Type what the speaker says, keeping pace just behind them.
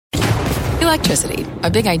Electricity, a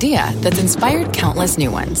big idea that's inspired countless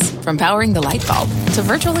new ones. From powering the light bulb to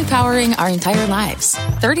virtually powering our entire lives.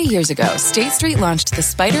 30 years ago, State Street launched the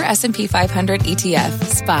SPDR S&P 500 ETF,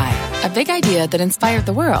 SPY. A big idea that inspired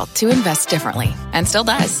the world to invest differently. And still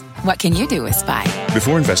does. What can you do with SPY?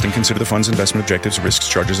 Before investing, consider the fund's investment objectives, risks,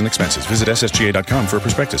 charges, and expenses. Visit ssga.com for a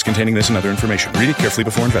prospectus containing this and other information. Read it carefully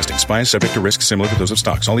before investing. SPY is subject to risks similar to those of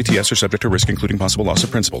stocks. All ETFs are subject to risk, including possible loss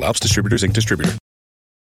of principal. Alps Distributors, Inc. Distributor.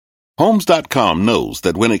 Homes.com knows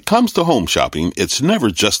that when it comes to home shopping, it's never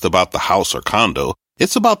just about the house or condo.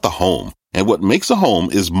 It's about the home. And what makes a home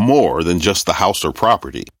is more than just the house or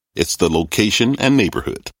property. It's the location and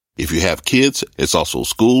neighborhood. If you have kids, it's also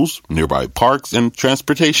schools, nearby parks, and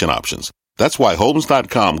transportation options. That's why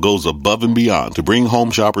Homes.com goes above and beyond to bring home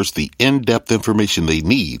shoppers the in-depth information they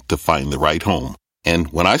need to find the right home.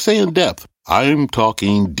 And when I say in-depth, I'm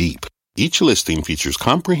talking deep. Each listing features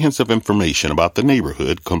comprehensive information about the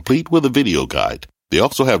neighborhood, complete with a video guide. They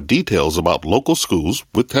also have details about local schools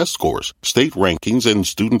with test scores, state rankings, and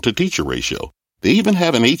student-to-teacher ratio. They even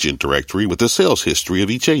have an agent directory with the sales history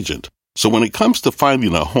of each agent. So when it comes to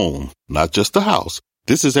finding a home, not just a house,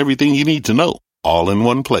 this is everything you need to know, all in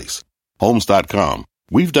one place. Homes.com.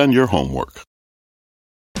 We've done your homework.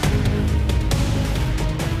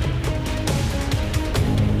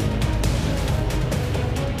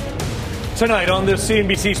 Tonight on this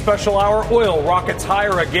CNBC Special Hour, oil rockets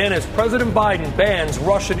higher again as President Biden bans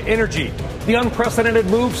Russian energy. The unprecedented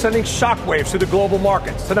move sending shockwaves through the global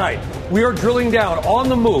markets. Tonight, we are drilling down on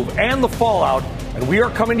the move and the fallout, and we are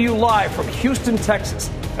coming to you live from Houston, Texas,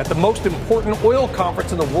 at the most important oil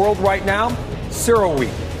conference in the world right now, CERAWeek.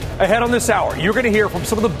 Ahead on this hour, you're going to hear from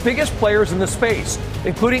some of the biggest players in the space,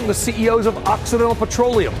 including the CEOs of Occidental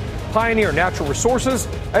Petroleum, Pioneer Natural Resources,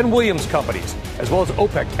 and Williams Companies, as well as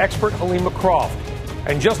OPEC expert Helima Croft.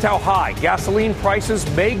 And just how high gasoline prices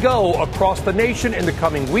may go across the nation in the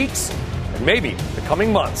coming weeks and maybe the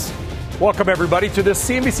coming months. Welcome, everybody, to this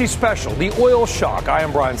CNBC special, The Oil Shock. I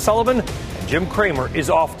am Brian Sullivan, and Jim Cramer is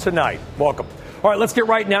off tonight. Welcome. All right, let's get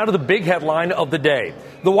right now to the big headline of the day.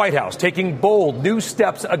 The White House taking bold new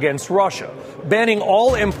steps against Russia, banning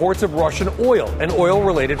all imports of Russian oil and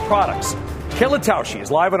oil-related products. Kayla Tausche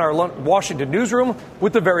is live in our Washington newsroom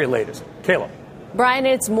with the very latest. Kayla. Brian,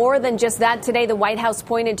 it's more than just that. Today, the White House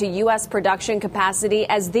pointed to U.S. production capacity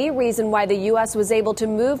as the reason why the U.S. was able to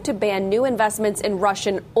move to ban new investments in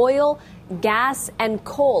Russian oil, gas, and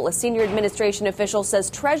coal. A senior administration official says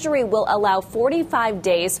Treasury will allow 45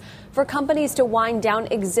 days for companies to wind down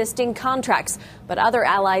existing contracts. But other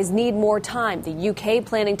allies need more time. The UK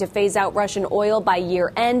planning to phase out Russian oil by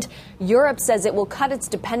year end. Europe says it will cut its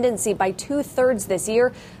dependency by 2/3 this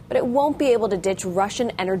year, but it won't be able to ditch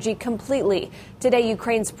Russian energy completely. Today,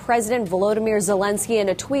 Ukraine's President Volodymyr Zelensky in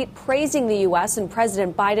a tweet praising the U.S. and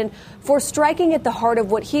President Biden for striking at the heart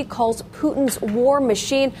of what he calls Putin's war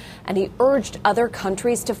machine, and he urged other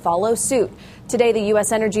countries to follow suit. Today, the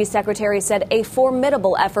U.S. Energy Secretary said a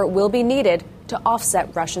formidable effort will be needed to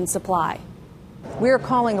offset Russian supply. We are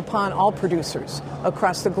calling upon all producers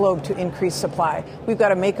across the globe to increase supply. We've got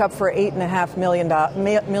to make up for 8.5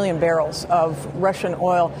 million barrels of Russian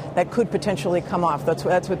oil that could potentially come off. That's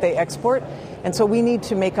what they export. And so we need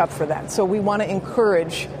to make up for that. So we want to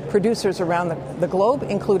encourage producers around the globe,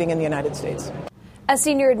 including in the United States. A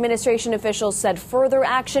senior administration official said further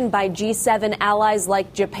action by G7 allies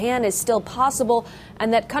like Japan is still possible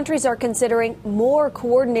and that countries are considering more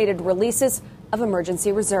coordinated releases of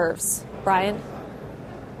emergency reserves. Brian?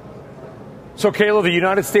 So, Kayla, the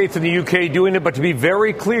United States and the UK doing it, but to be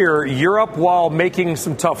very clear, Europe, while making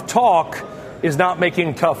some tough talk, is not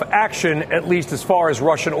making tough action, at least as far as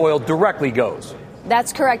Russian oil directly goes.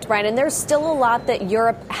 That's correct, Brian. And there's still a lot that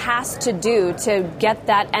Europe has to do to get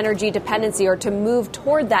that energy dependency or to move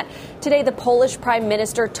toward that. Today, the Polish prime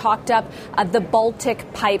minister talked up the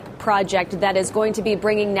Baltic Pipe project that is going to be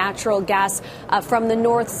bringing natural gas from the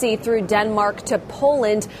North Sea through Denmark to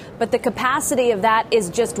Poland. But the capacity of that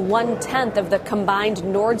is just 1/10 of the combined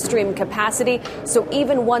Nord Stream capacity. So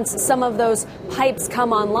even once some of those pipes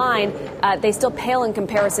come online, they still pale in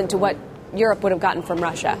comparison to what Europe would have gotten from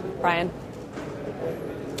Russia. Brian?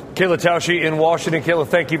 Kayla Tausche in Washington. Kayla,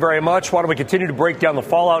 thank you very much. Why don't we continue to break down the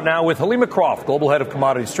fallout now with Helima Croft, Global Head of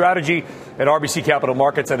Commodity Strategy at RBC Capital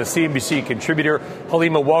Markets and a CNBC contributor.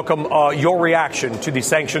 Helima, welcome. Your reaction to the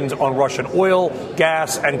sanctions on Russian oil,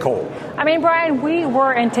 gas, and coal? I mean, Brian, we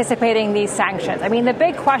were anticipating these sanctions. I mean, the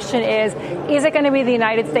big question is it going to be the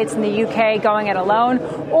United States and the UK going it alone,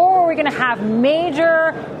 or are we going to have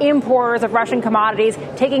major importers of Russian commodities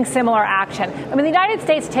taking similar action? I mean, the United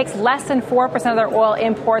States takes less than 4% of their oil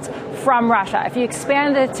imports exports from Russia. If you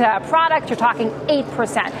expand it to products, you're talking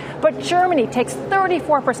 8%. But Germany takes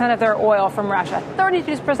 34% of their oil from Russia,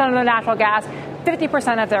 32% of their natural gas,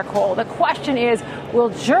 50% of their coal. The question is, will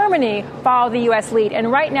Germany follow the U.S. lead?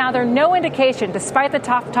 And right now, there's no indication, despite the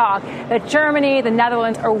tough talk, that Germany, the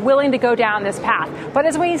Netherlands are willing to go down this path. But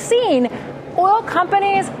as we've seen, oil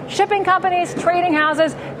companies, shipping companies, trading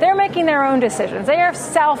houses, they're making their own decisions. They are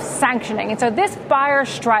self-sanctioning. And so this buyer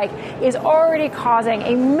strike is already causing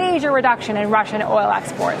a major reduction in Russian oil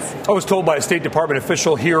exports. I was told by a State Department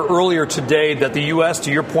official here earlier today that the U.S.,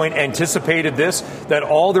 to your point, anticipated this, that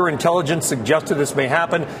all their intelligence suggested this may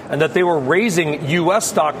happen, and that they were raising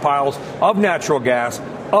U.S. stockpiles of natural gas,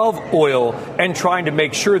 of oil, and trying to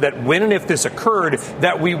make sure that when and if this occurred,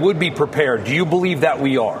 that we would be prepared. Do you believe that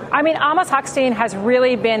we are? I mean, Amos Hochstein has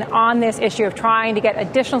really been on this issue of trying to get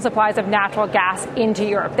additional supplies of natural gas into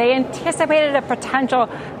Europe. They anticipated a potential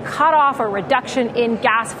cutoff or reduction in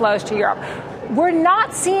gas flows to Europe. We're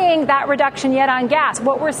not seeing that reduction yet on gas.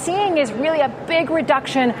 What we're seeing is really a big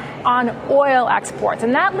reduction on oil exports.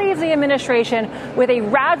 And that leaves the administration with a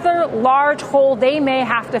rather large hole they may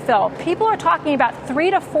have to fill. People are talking about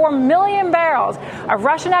 3 to 4 million barrels of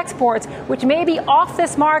Russian exports, which may be off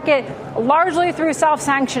this market largely through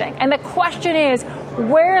self-sanctioning. And the question is,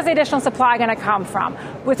 where is the additional supply going to come from?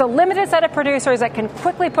 With a limited set of producers that can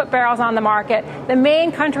quickly put barrels on the market, the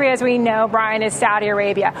main country, as we know, Brian, is Saudi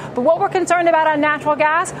Arabia. But what we're concerned about on natural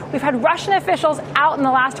gas, we've had Russian officials out in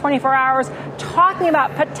the last 24 hours talking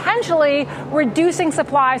about potentially reducing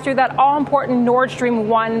supplies through that all-important Nord Stream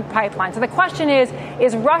 1 pipeline. So the question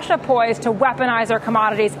is Russia poised to weaponize their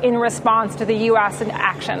commodities in response to the U.S. in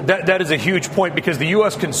action? That is a huge point, because the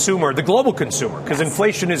U.S. consumer, the global consumer, because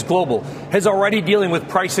inflation is global, has already dealing with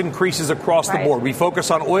price increases across the board. We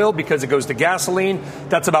focus on oil because it goes to gasoline.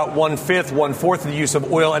 That's about 1/4 of the use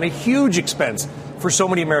of oil, and a huge expense for so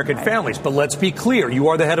many American families. But let's be clear. You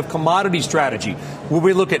are the head of commodity strategy. When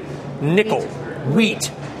we look at nickel,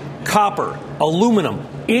 wheat, copper, aluminum,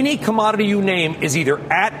 any commodity you name is either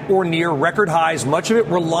at or near record highs, much of it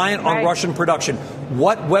reliant on Russian production.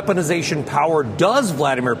 What weaponization power does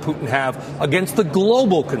Vladimir Putin have against the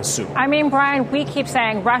global consumer? I mean, Brian, we keep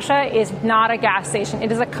saying Russia is not a gas station. It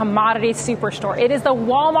is a commodity superstore. It is the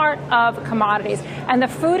Walmart of commodities. And the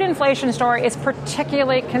food inflation story is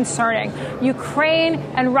particularly concerning. Ukraine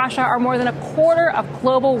and Russia are more than a quarter of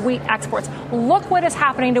global wheat exports. Look what is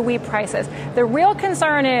happening to wheat prices. The real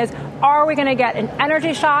concern is, are we going to get an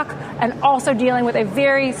energy shock and also dealing with a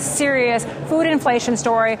very serious food inflation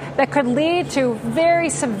story that could lead to very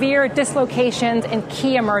severe dislocations in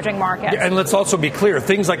key emerging markets? And let's also be clear,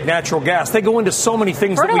 things like natural gas, they go into so many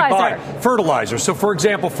things that we buy. Fertilizer. So, for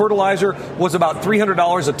example, fertilizer was about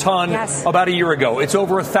 $300 a ton about a year ago. It's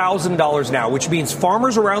over $1,000 now, which means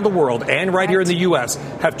farmers around the world and right here in the U.S.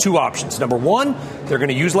 have two options. Number one, they're going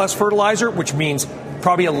to use less fertilizer, which means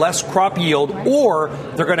probably a less crop yield, or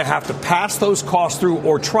they're going to have to pass those costs through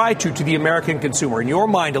or try to the American consumer. In your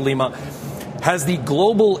mind, Alima, has the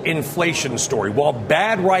global inflation story, while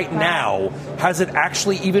bad right now, has it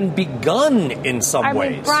actually even begun in some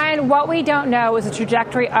ways? Mean, Brian, what we don't know is the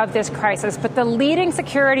trajectory of this crisis, but the leading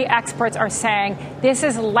security experts are saying this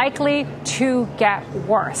is likely to get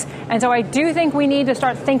worse. And so I do think we need to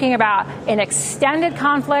start thinking about an extended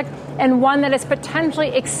conflict and one that is potentially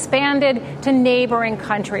expanded to neighboring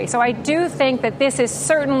countries. So I do think that this is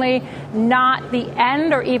certainly not the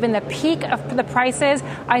end or even the peak of the prices.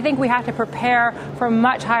 I think we have to prepare for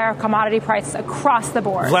much higher commodity prices across the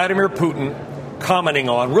board. Vladimir Putin commenting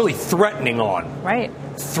on, really threatening on,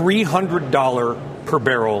 $300 per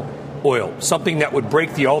barrel oil, something that would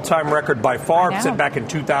break the all-time record by far, set back in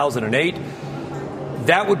 2008.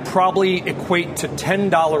 That would probably equate to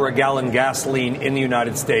 $10 a gallon gasoline in the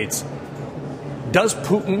United States. Does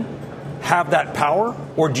Putin have that power,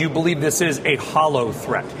 or do you believe this is a hollow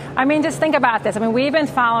threat? I mean, just think about this. I mean, we've been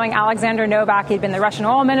following Alexander Novak. He'd been the Russian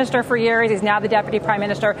oil minister for years. He's now the deputy prime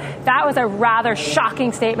minister. That was a rather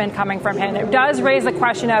shocking statement coming from him. It does raise the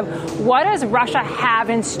question of what does Russia have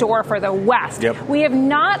in store for the West? We have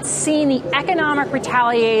not seen the economic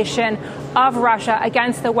retaliation of Russia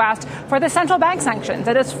against the West for the central bank sanctions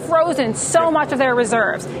that has frozen so much of their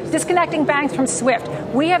reserves, disconnecting banks from SWIFT.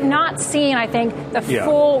 We have not seen, I think, the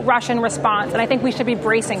full Russian response, and I think we should be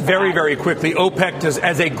bracing for that. Very quickly, OPEC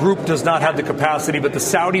as a group does not have the capacity, but the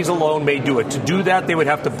Saudis alone may do it. To do that, they would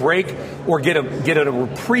have to break or get a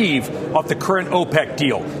reprieve off the current OPEC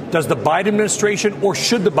deal. Does the Biden administration, or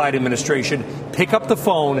should the Biden administration, pick up the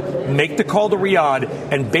phone, make the call to Riyadh,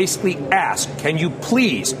 and basically ask, can you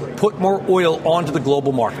please put more oil onto the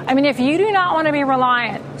global market? I mean, if you do not want to be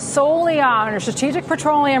reliant solely on a strategic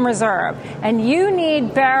petroleum reserve, and you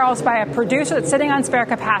need barrels by a producer that's sitting on spare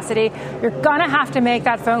capacity, you're going to have to make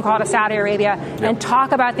that phone call to Saudi Arabia and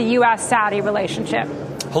talk about the U.S.-Saudi relationship.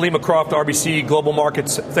 Halima Croft, RBC Global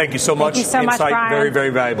Markets, thank you so much. Thank you so much, Brian. Very,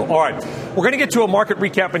 very valuable. All right, we're going to get to a market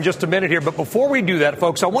recap in just a minute here, but before we do that,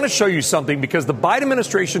 folks, I want to show you something because the Biden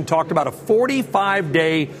administration talked about a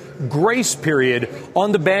 45-day grace period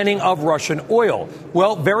on the banning of Russian oil.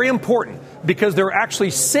 Well, very important because there are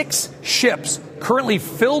actually 6 ships currently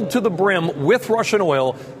filled to the brim with Russian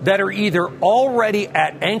oil that are either already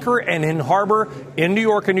at anchor and in harbor in New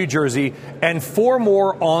York and New Jersey, and 4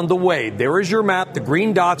 more on the way. There is your map. The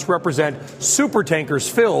green dots represent super tankers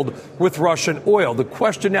filled with Russian oil. The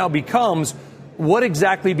question now becomes, what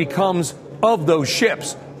exactly becomes of those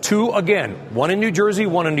ships? 2, again, 1 in New Jersey,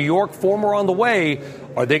 1 in New York, 4 more on the way.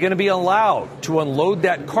 Are they going to be allowed to unload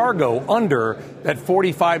that cargo under that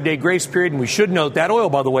 45-day grace period? And we should note that oil,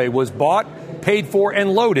 by the way, was bought, paid for,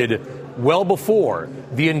 and loaded well before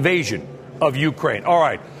the invasion of Ukraine. All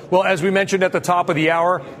right. Well, as we mentioned at the top of the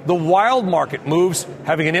hour, the wild market moves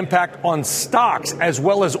having an impact on stocks as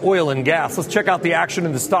well as oil and gas. Let's check out the action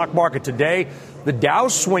in the stock market today. The Dow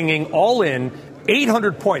swinging all in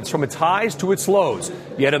 800 points from its highs to its lows.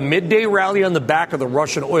 You had a midday rally on the back of the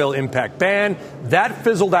Russian oil impact ban. That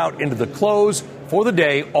fizzled out into the close. For the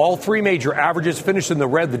day, all 3 major averages finished in the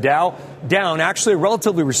red. The Dow down, actually a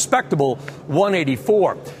relatively respectable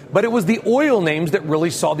 184. But it was the oil names that really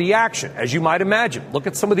saw the action, as you might imagine. Look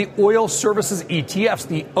at some of the oil services ETFs.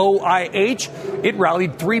 The OIH, it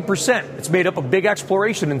rallied 3%. It's made up of big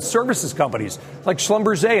exploration and services companies like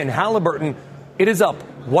Schlumberger and Halliburton. It is up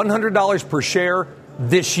 $100 per share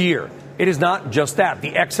this year. It is not just that.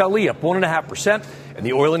 The XLE up 1.5%, and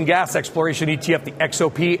the oil and gas exploration ETF, the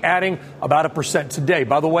XOP, adding about 1% today.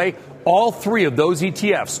 By the way, all 3 of those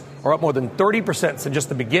ETFs are up more than 30% since just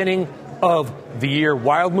the beginning of the year.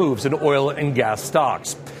 Wild moves in oil and gas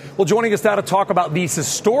stocks. Well, joining us now to talk about these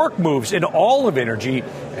historic moves in all of energy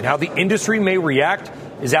and how the industry may react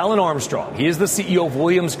is Alan Armstrong. He is the CEO of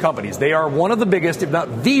Williams Companies. They are one of the biggest, if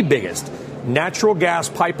not the biggest, natural gas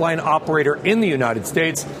pipeline operator in the United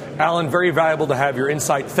States. Alan, very valuable to have your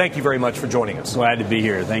insight. Thank you very much for joining us. Glad to be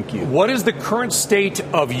here. Thank you. What is the current state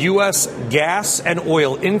of U.S. gas and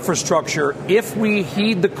oil infrastructure if we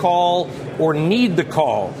heed the call or need the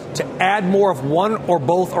call to add more of one or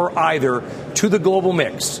both or either to the global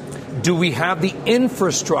mix? Do we have the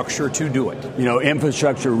infrastructure to do it? You know,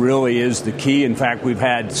 infrastructure really is the key. In fact, we've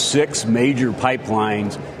had 6 major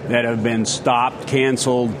pipelines that have been stopped,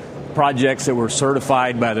 canceled, projects that were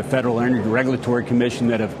certified by the Federal Energy Regulatory Commission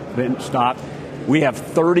that have been stopped. We have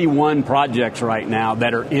 31 projects right now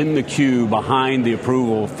that are in the queue behind the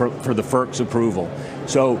approval for the FERC's approval.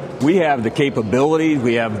 So we have the capability,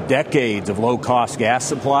 we have decades of low-cost gas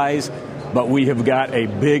supplies, but we have got a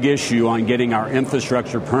big issue on getting our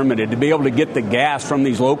infrastructure permitted to be able to get the gas from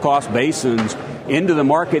these low-cost basins into the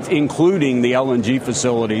markets, including the LNG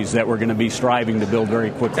facilities that we're going to be striving to build very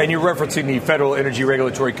quickly. And you're referencing the Federal Energy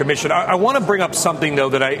Regulatory Commission. I want to bring up something, though,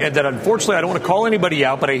 that unfortunately I don't want to call anybody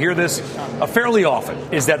out, but I hear this fairly often,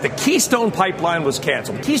 is that the Keystone Pipeline was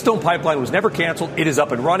canceled. The Keystone Pipeline was never canceled. It is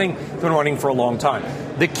up and running. It's been running for a long time.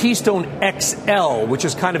 The Keystone XL, which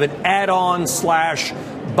is kind of an add-on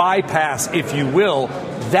 / bypass, if you will,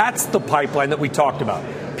 that's the pipeline that we talked about.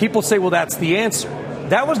 People say, well, that's the answer.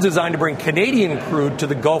 That was designed to bring Canadian crude to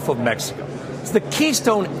the Gulf of Mexico. Does the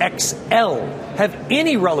Keystone XL have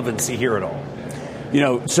any relevancy here at all? You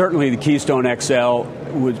know, certainly the Keystone XL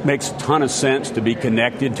makes a ton of sense to be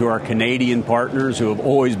connected to our Canadian partners who have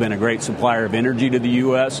always been a great supplier of energy to the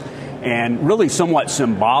U.S., and really somewhat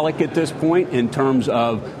symbolic at this point in terms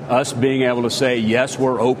of us being able to say, yes,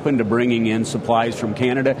 we're open to bringing in supplies from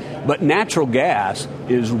Canada. But natural gas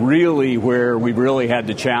is really where we've really had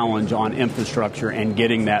the challenge on infrastructure and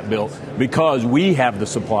getting that built, because we have the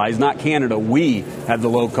supplies, not Canada. We have the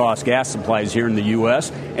low-cost gas supplies here in the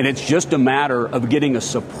U.S., and it's just a matter of getting a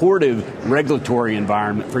supportive regulatory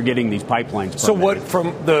environment for getting these pipelines permitted. So what, from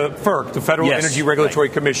the FERC, the Federal Energy Regulatory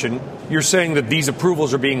Commission, you're saying that these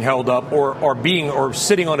approvals are being held up or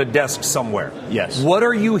sitting on a desk somewhere? Yes. What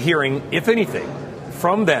are you hearing, if anything,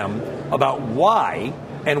 from them about why,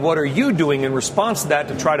 and what are you doing in response to that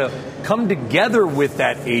to try to come together with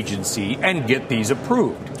that agency and get these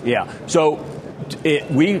approved? Yeah. So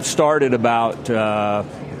we started about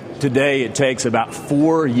today. It takes about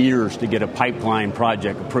 4 years to get a pipeline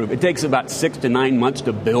project approved. It takes about 6 to 9 months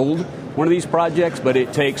to build one of these projects, but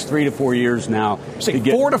it takes 3 to 4 years now. To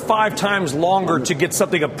get 4 to 5 times longer to get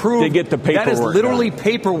something approved. To get the paperwork. That is literally done.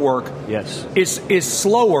 Paperwork. Yes. Is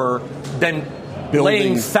slower than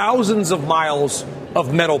laying thousands of miles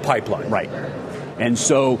of metal pipeline. Right. And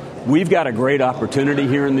so we've got a great opportunity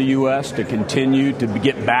here in the U.S. to continue to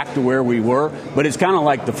get back to where we were. But it's kind of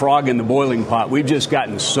like the frog in the boiling pot. We've just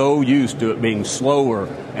gotten so used to it being slower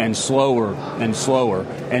and slower and slower.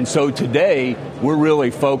 And so today we're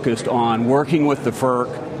really focused on working with the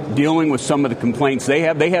FERC, dealing with some of the complaints they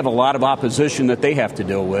have. They have a lot of opposition that they have to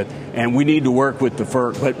deal with, and we need to work with the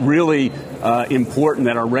FERC. But really important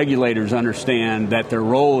that our regulators understand that their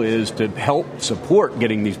role is to help support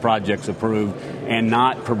getting these projects approved and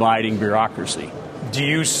not providing bureaucracy. Do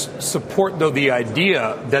you support, though, the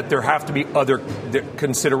idea that there have to be other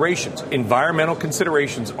considerations? Environmental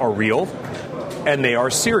considerations are real, and they are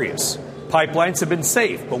serious. Pipelines have been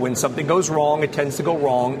safe, but when something goes wrong, it tends to go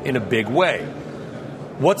wrong in a big way.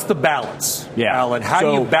 What's the balance, Alan? How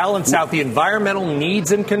do you balance out the environmental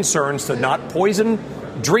needs and concerns to not poison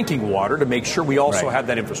drinking water to make sure we also have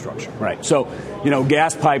that infrastructure? Right. So,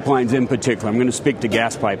 gas pipelines in particular, I'm going to speak to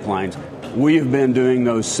gas pipelines. We have been doing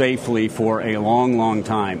those safely for a long, long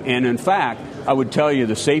time. And in fact, I would tell you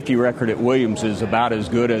the safety record at Williams is about as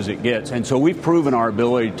good as it gets. And so we've proven our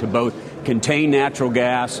ability to both contain natural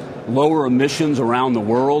gas, lower emissions around the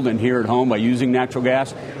world and here at home by using natural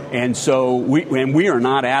gas. And so we are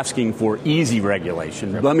not asking for easy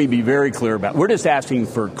regulation. Let me be very clear about it. We're just asking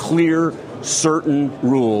for clear, certain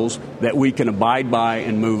rules that we can abide by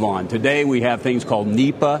and move on. Today we have things called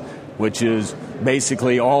NEPA, which is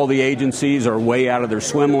basically all the agencies are way out of their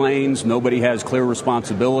swim lanes. Nobody has clear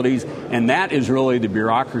responsibilities. And that is really the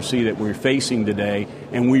bureaucracy that we're facing today.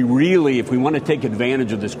 And we really, if we want to take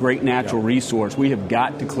advantage of this great natural resource, we have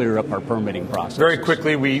got to clear up our permitting process. Very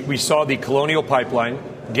quickly, we saw the Colonial Pipeline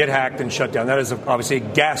get hacked and shut down. That is obviously a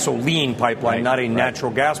gasoline pipeline, not a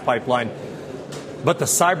natural gas pipeline. But the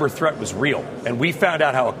cyber threat was real. And we found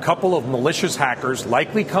out how a couple of malicious hackers,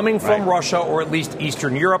 likely coming from Russia or at least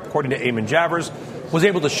Eastern Europe, according to Eamon Javers, was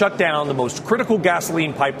able to shut down the most critical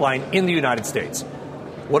gasoline pipeline in the United States.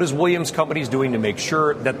 What is Williams Companies doing to make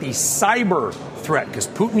sure that the cyber threat, because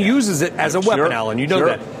Putin uses it as a weapon, Alan, you know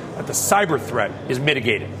that the cyber threat is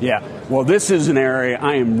mitigated? Yeah. Well, this is an area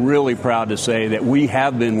I am really proud to say that we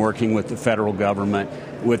have been working with the federal government,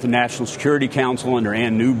 with the National Security Council under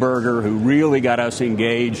Ann Neuberger, who really got us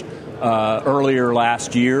engaged earlier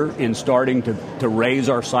last year in starting to raise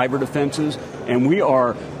our cyber defenses. And we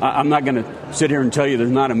are, I'm not going to sit here and tell you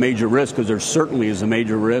there's not a major risk, because there certainly is a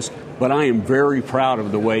major risk, but I am very proud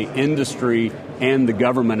of the way industry and the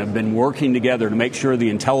government have been working together to make sure the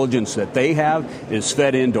intelligence that they have is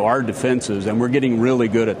fed into our defenses, and we're getting really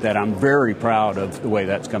good at that. I'm very proud of the way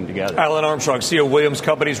that's come together. Alan Armstrong, CEO of Williams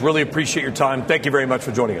Companies, really appreciate your time. Thank you very much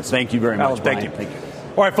for joining us. Thank you very much, Alan, thank you.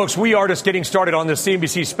 All right, folks, we are just getting started on this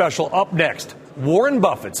CNBC special. Up next, Warren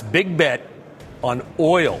Buffett's big bet on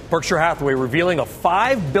oil. Berkshire Hathaway revealing a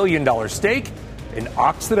 $5 billion stake in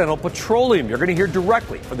Occidental Petroleum. You're going to hear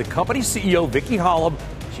directly from the company's CEO, Vicki Hollub.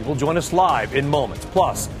 She will join us live in moments.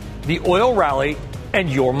 Plus, the oil rally and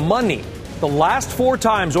your money. The last 4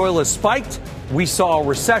 times oil has spiked, we saw a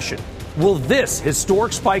recession. Will this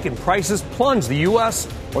historic spike in prices plunge the U.S.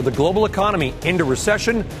 or the global economy into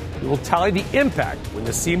recession? We will tally the impact when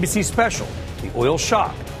the CNBC special, The Oil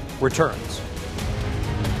Shock, returns.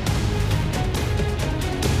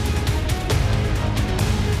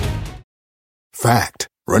 Fact.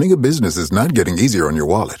 Running a business is not getting easier on your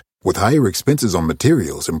wallet. With higher expenses on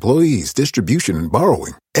materials, employees, distribution, and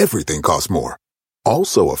borrowing, everything costs more.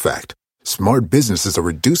 Also a fact. Smart businesses are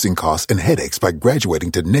reducing costs and headaches by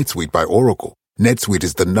graduating to NetSuite by Oracle. NetSuite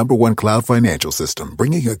is the #1 cloud financial system,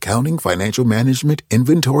 bringing accounting, financial management,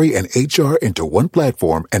 inventory, and HR into one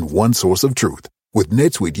platform and one source of truth. With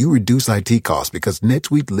NetSuite, you reduce IT costs because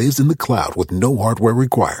NetSuite lives in the cloud with no hardware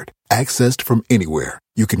required. Accessed from anywhere.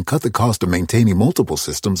 You can cut the cost of maintaining multiple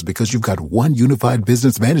systems because you've got one unified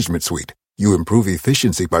business management suite. You improve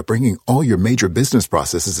efficiency by bringing all your major business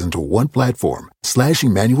processes into one platform,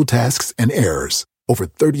 slashing manual tasks and errors. Over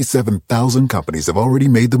 37,000 companies have already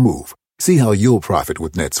made the move. See how you'll profit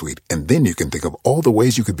with NetSuite, and then you can think of all the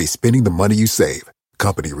ways you could be spending the money you save.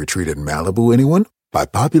 Company retreat in Malibu, anyone? By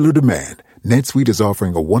popular demand, NetSuite is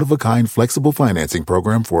offering a one-of-a-kind flexible financing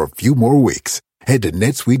program for a few more weeks. Head to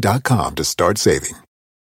netsuite.com to start saving.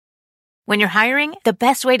 When you're hiring, the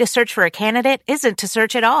best way to search for a candidate isn't to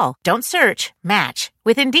search at all. Don't search, match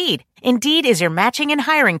with Indeed. Indeed is your matching and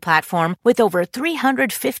hiring platform with over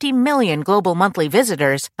 350 million global monthly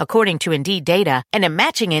visitors, according to Indeed data, and a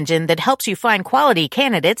matching engine that helps you find quality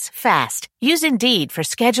candidates fast. Use Indeed for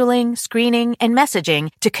scheduling, screening, and messaging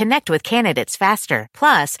to connect with candidates faster.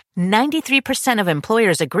 Plus, 93% of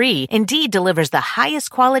employers agree Indeed delivers the highest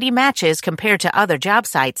quality matches compared to other job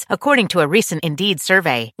sites, according to a recent Indeed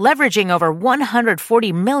survey. Leveraging over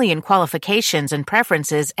 140 million qualifications and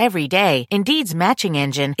preferences every day, Indeed's matching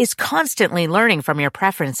engine is constantly learning from your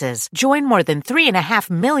preferences. Join more than 3.5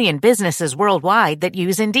 million businesses worldwide that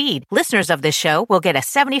use Indeed. Listeners of this show will get a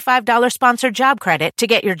 $75 sponsored job credit to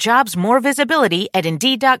get your jobs more visibility at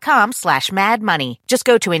Indeed.com/MadMoney. Just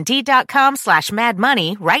go to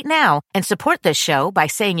Indeed.com/MadMoney right now and support this show by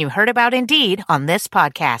saying you heard about Indeed on this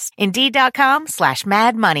podcast.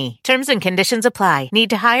 Indeed.com/MadMoney. Terms and conditions apply. Need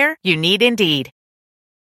to hire? You need Indeed.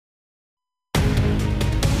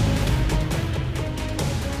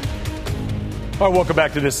 All right, welcome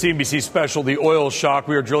back to this CNBC special, The Oil Shock.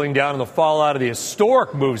 We are drilling down on the fallout of the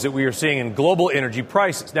historic moves that we are seeing in global energy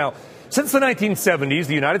prices. Now, since the 1970s,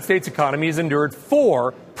 the United States economy has endured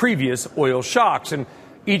 4 previous oil shocks, and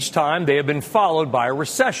each time they have been followed by a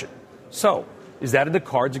recession. So, is that in the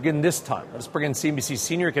cards again this time? Let's bring in CNBC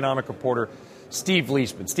senior economic reporter Steve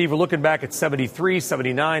Leisman. Steve, we're looking back at 73,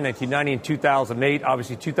 79, 1990, and 2008.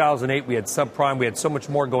 Obviously, 2008, we had subprime. We had so much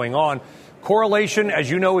more going on. Correlation,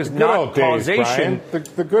 as you know, is not causation.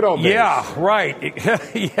 The good old days. Yeah, right.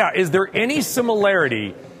 Yeah. Is there any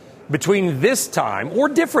similarity between this time, or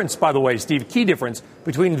difference, by the way, Steve, key difference,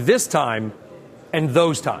 between this time and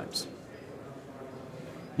those times?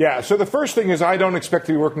 Yeah, so the first thing is I don't expect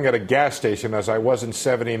to be working at a gas station as I was in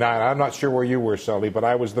 79. I'm not sure where you were, Sully, but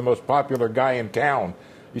I was the most popular guy in town.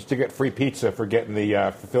 Used to get free pizza for getting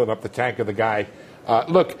for filling up the tank of the guy.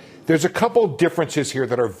 Look, there's a couple differences here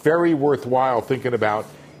that are very worthwhile thinking about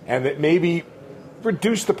and that maybe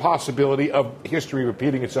reduce the possibility of history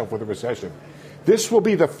repeating itself with a recession. This will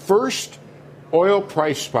be the first oil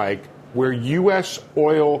price spike where U.S.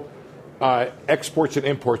 oil exports and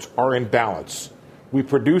imports are in balance. We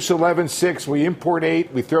produce 11.6, we import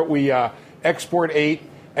 8, we export 8,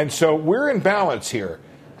 and so we're in balance here.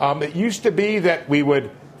 It used to be that we would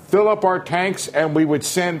fill up our tanks and we would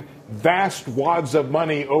send vast wads of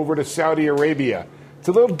money over to Saudi Arabia. It's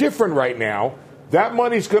a little different right now. That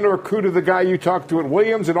money's going to accrue to the guy you talked to at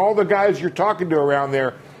Williams and all the guys you're talking to around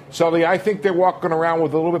there. Sully, I think they're walking around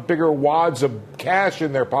with a little bit bigger wads of cash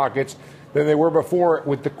in their pockets than they were before,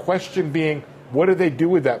 with the question being, what do they do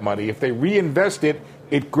with that money? If they reinvest it,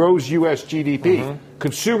 it grows U.S. GDP. Mm-hmm.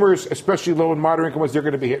 Consumers, especially low and moderate income ones, they're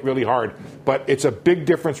going to be hit really hard. But it's a big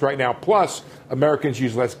difference right now. Plus, Americans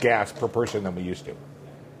use less gas per person than we used to.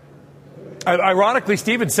 Ironically,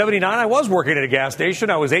 Steve, in 79, I was working at a gas station.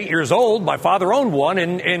 I was 8 years old. My father owned one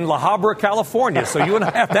in La Habra, California. So you and I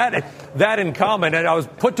have that in common. And I was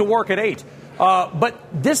put to work at 8. But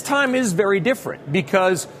this time is very different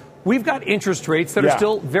because we've got interest rates that are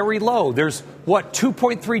still very low. There's,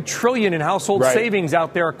 $2.3 trillion in household savings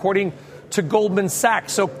out there, according to Goldman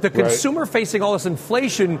Sachs. So the consumer facing all this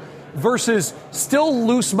inflation versus still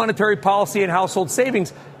loose monetary policy and household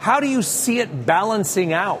savings, how do you see it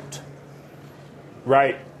balancing out?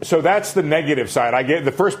 Right. So that's the negative side. I get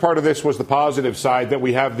the first part of this was the positive side, that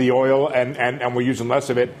we have the oil and we're using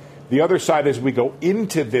less of it. The other side is we go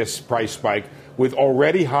into this price spike with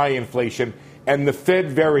already high inflation and the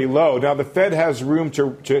Fed very low. Now, the Fed has room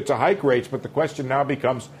to hike rates, but the question now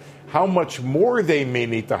becomes how much more they may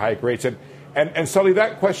need to hike rates. And Sully,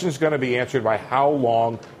 that question is going to be answered by how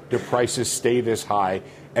long do prices stay this high?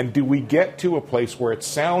 And do we get to a place where it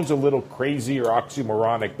sounds a little crazy or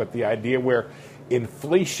oxymoronic, but the idea where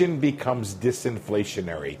inflation becomes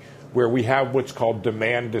disinflationary, where we have what's called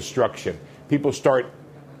demand destruction. People start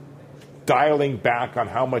dialing back on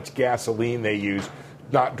how much gasoline they use,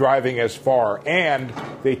 not driving as far, and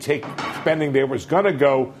they take spending that was going to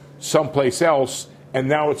go someplace else, and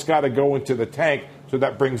now it's got to go into the tank, so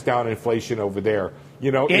that brings down inflation over there.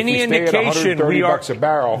 You know, any if we stay indication at $130 a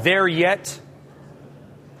barrel there yet?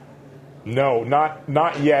 No,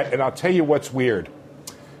 not yet. And I'll tell you what's weird.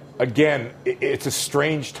 Again, it's a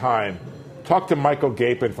strange time. Talked to Michael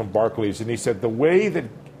Gapin from Barclays, and he said the way that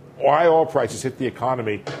oil prices hit the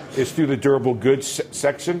economy is through the durable goods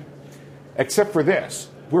section, except for this.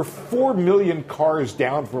 We're 4 million cars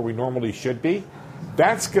down from where we normally should be.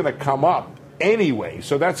 That's going to come up anyway,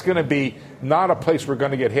 so that's going to be not a place we're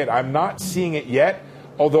going to get hit. I'm not seeing it yet,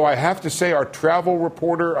 although I have to say our travel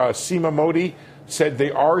reporter, Seema Modi, said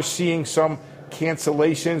they are seeing some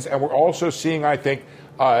cancellations, and we're also seeing, I think,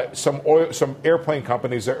 some airplane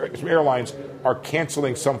companies, some airlines are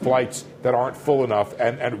canceling some flights that aren't full enough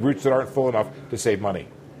and routes that aren't full enough to save money.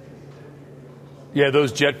 Yeah,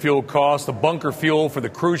 those jet fuel costs, the bunker fuel for the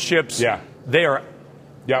cruise ships, they are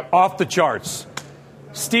off the charts.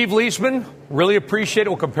 Steve Leishman, really appreciate it.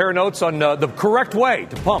 We'll compare notes on the correct way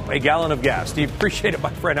to pump a gallon of gas. Steve, appreciate it, my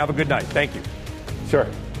friend. Have a good night. Thank you. Sure.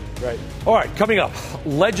 Right. All right, coming up,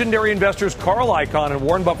 legendary investors Carl Icahn and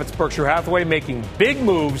Warren Buffett's Berkshire Hathaway making big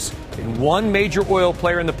moves in one major oil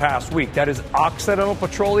player in the past week. That is Occidental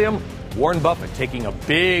Petroleum. Warren Buffett taking a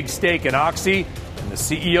big stake in Oxy. And the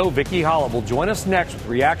CEO, Vicki Hollub, will join us next with a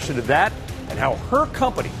reaction to that and how her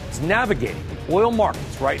company is navigating the oil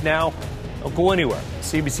markets right now. Don't go anywhere.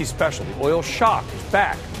 CNBC Special, the oil shock, is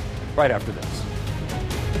back right after this.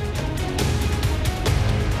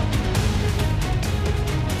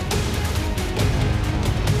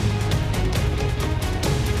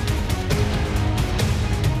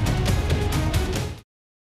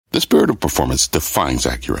 The spirit of performance defines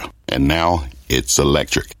Acura, and now it's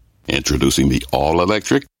electric. Introducing the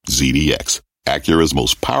all-electric ZDX, Acura's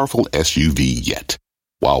most powerful SUV yet.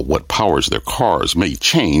 While what powers their cars may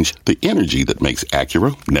change, the energy that makes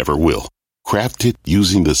Acura never will. Crafted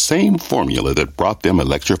using the same formula that brought them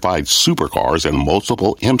electrified supercars and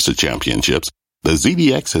multiple IMSA championships, the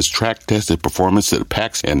ZDX has track-tested performance that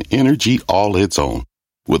packs an energy all its own.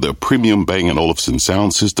 With a premium Bang & Olufsen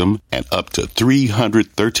sound system and up to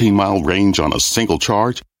 313-mile range on a single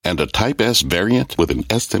charge, and a Type S variant with an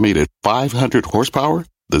estimated 500 horsepower,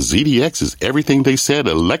 the ZDX is everything they said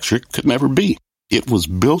electric could never be. It was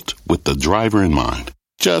built with the driver in mind,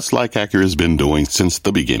 just like Acura's been doing since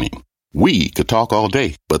the beginning. We could talk all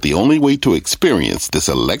day, but the only way to experience this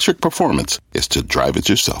electric performance is to drive it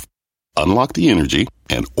yourself. Unlock the energy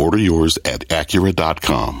and order yours at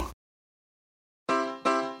Acura.com.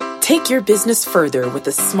 Take your business further with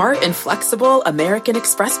the smart and flexible American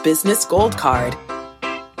Express Business Gold Card.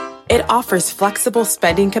 It offers flexible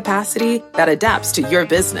spending capacity that adapts to your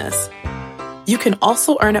business. You can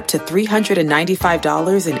also earn up to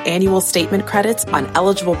 $395 in annual statement credits on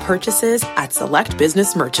eligible purchases at select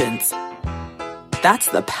business merchants. That's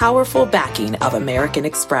the powerful backing of American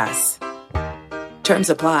Express. Terms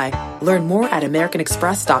apply. Learn more at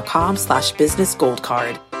americanexpress.com/business gold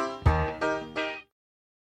card.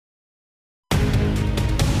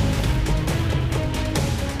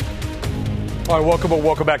 All right,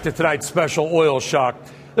 welcome back to tonight's special oil shock.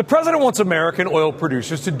 The president wants American oil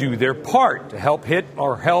producers to do their part to help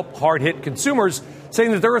hard-hit consumers,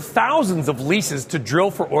 saying that there are thousands of leases to drill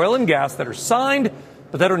for oil and gas that are signed,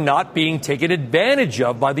 but that are not being taken advantage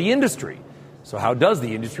of by the industry. So how does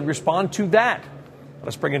the industry respond to that?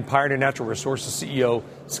 Let's bring in Pioneer Natural Resources CEO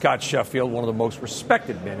Scott Sheffield, one of the most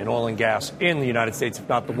respected men in oil and gas in the United States, if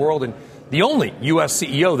not the world, and the only U.S.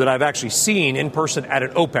 CEO that I've actually seen in person at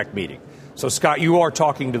an OPEC meeting. So, Scott, you are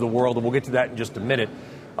talking to the world, and we'll get to that in just a minute.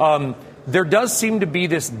 There does seem to be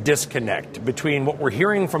this disconnect between what we're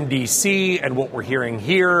hearing from D.C. and what we're hearing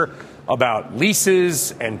here about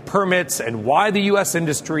leases and permits and why the U.S.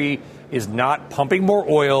 industry is not pumping more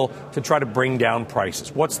oil to try to bring down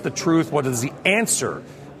prices. What's the truth? What is the answer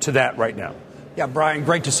to that right now? Yeah, Brian,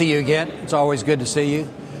 great to see you again. It's always good to see you.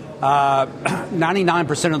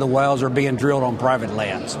 99% of the wells are being drilled on private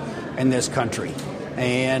lands in this country.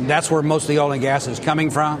 And that's where most of the oil and gas is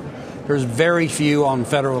coming from. There's very few on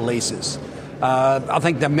federal leases. I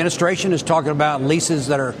think the administration is talking about leases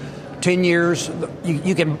that are 10 years.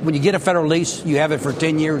 You can, when you get a federal lease, you have it for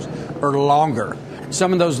 10 years or longer.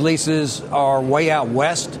 Some of those leases are way out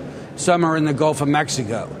west. Some are in the Gulf of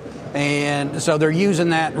Mexico. And so they're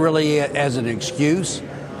using that really as an excuse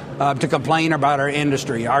to complain about our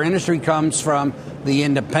industry. Our industry comes from the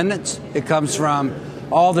independents. It comes from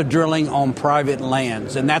all the drilling on private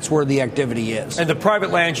lands, and that's where the activity is. And the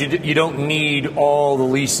private lands, you don't need all the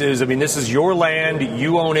leases. I mean, this is your land.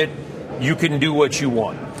 You own it. You can do what you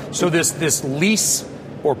want. So this lease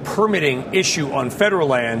or permitting issue on federal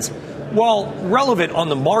lands, while relevant on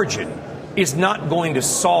the margin, is not going to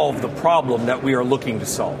solve the problem that we are looking to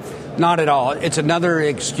solve. Not at all. It's another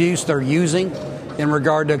excuse they're using in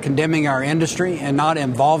regard to condemning our industry and not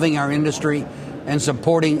involving our industry and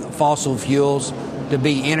supporting fossil fuels to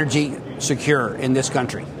be energy secure in this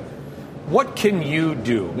country. What can you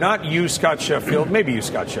do, not you, Scott Sheffield, maybe you,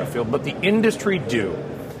 Scott Sheffield, but the industry do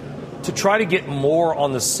to try to get more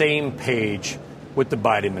on the same page with the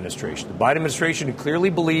Biden administration? The Biden administration clearly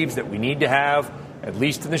believes that we need to have, at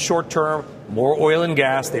least in the short term, more oil and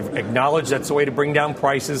gas. They've acknowledged that's the way to bring down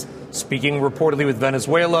prices, speaking reportedly with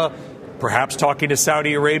Venezuela, perhaps talking to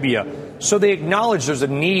Saudi Arabia. So they acknowledge there's a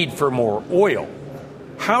need for more oil.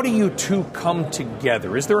 How do you two come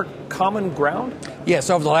together? Is there a common ground?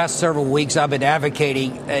 Yes, over the last several weeks, I've been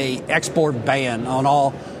advocating an export ban on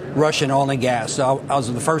all Russian oil and gas. So I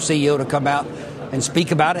was the first CEO to come out and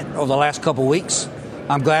speak about it over the last couple of weeks.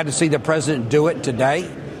 I'm glad to see the president do it today.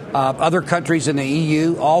 Other countries in the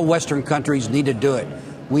EU, all Western countries need to do it.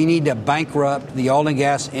 We need to bankrupt the oil and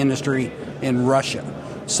gas industry in Russia.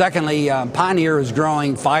 Secondly, Pioneer is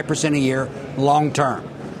growing 5% a year long term.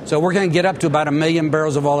 So we're going to get up to about 1 million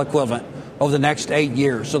barrels of oil equivalent over the next 8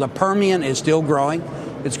 years. So the Permian is still growing.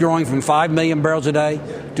 It's growing from 5 million barrels a day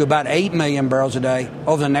to about 8 million barrels a day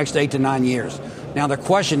over the next 8 to 9 years. Now, the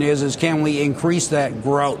question is can we increase that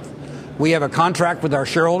growth? We have a contract with our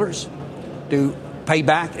shareholders to pay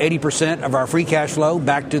back 80% of our free cash flow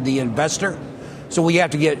back to the investor. So we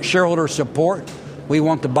have to get shareholder support. We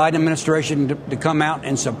want the Biden administration to come out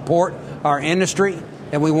and support our industry,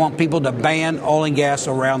 and we want people to ban oil and gas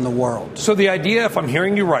around the world. So the idea, if I'm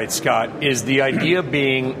hearing you right, Scott, is the idea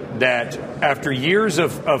being that after years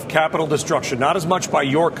of capital destruction, not as much by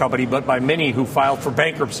your company, but by many who filed for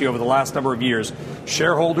bankruptcy over the last number of years,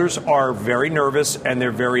 shareholders are very nervous and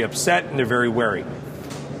they're very upset and they're very wary.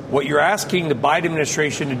 What you're asking the Biden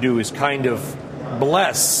administration to do is kind of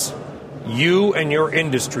bless you and your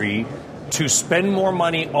industry to spend more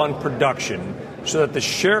money on production so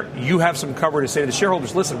that you have some cover to say to the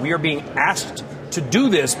shareholders, listen, we are being asked to do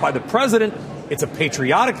this by the president. It's a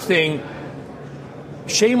patriotic thing.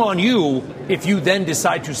 Shame on you if you then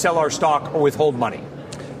decide to sell our stock or withhold money.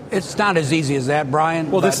 It's not as easy as that,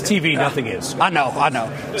 Brian. Well, this TV, nothing is. I know.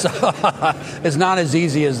 So it's not as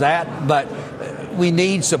easy as that, but we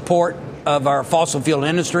need support of our fossil fuel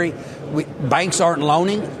industry. Banks aren't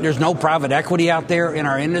loaning. There's no private equity out there in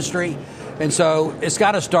our industry. And so it's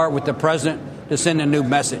got to start with the president to send a new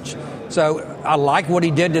message. So I like what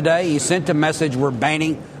he did today. He sent a message we're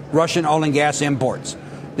banning Russian oil and gas imports.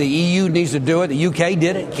 The EU needs to do it. The UK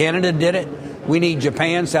did it. Canada did it. We need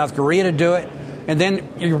Japan, South Korea to do it. And then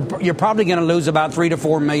you're probably going to lose about 3 to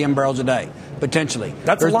 4 million barrels a day, potentially.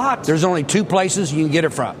 That's a lot. There's only 2 places you can get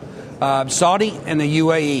it from, Saudi and the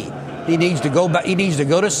UAE. He needs to go back. He needs to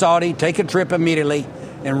go to Saudi, take a trip immediately,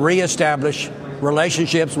 and reestablish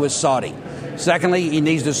relationships with Saudi. Secondly, he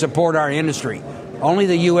needs to support our industry. Only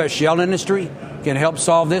the U.S. shale industry can help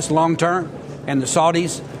solve this long term, and the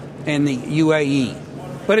Saudis and the UAE.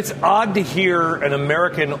 But it's odd to hear an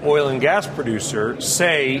American oil and gas producer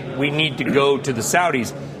say we need to go to the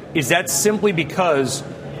Saudis. Is that simply because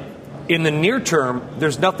in the near term,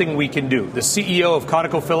 there's nothing we can do? The CEO of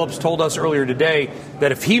ConocoPhillips told us earlier today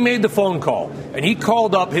that if he made the phone call and he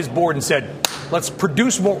called up his board and said, let's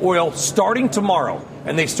produce more oil starting tomorrow,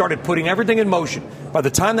 and they started putting everything in motion, by the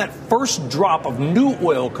time that first drop of new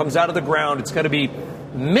oil comes out of the ground, it's going to be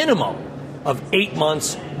minimum of 8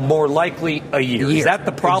 months, more likely a year. Is that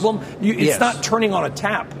the problem? It's yes. Not turning on a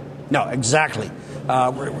tap. No, exactly.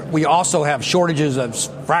 We also have shortages of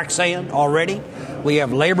frac sand already. We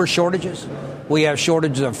have labor shortages. We have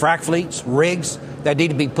shortages of frac fleets, rigs that need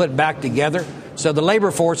to be put back together. So the labor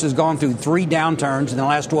force has gone through 3 downturns in the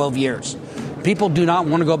last 12 years. People do not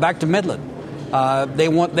want to go back to Midland.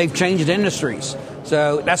 They've changed industries.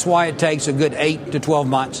 So that's why it takes a good 8 to 12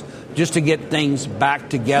 months just to get things back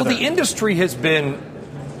together. Well, the industry has been,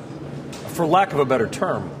 for lack of a better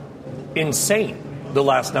term, insane the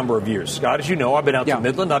last number of years. Scott, as you know, I've been out to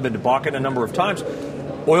Midland. I've been to Bakken a number of times.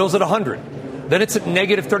 Oil's at 100. Then it's at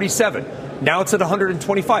negative 37. Now it's at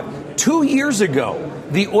 125. 2 years ago,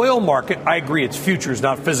 the oil market, I agree it's futures,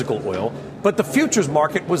 not physical oil, but the futures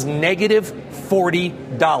market was negative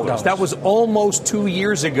 $40. That was almost 2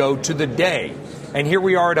 years ago to the day. And here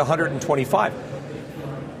we are at 125.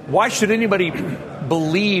 Why should anybody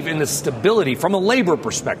believe in the stability, from a labor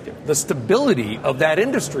perspective, the stability of that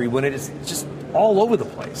industry when it is just all over the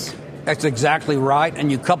place? That's exactly right.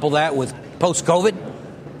 And you couple that with post-COVID.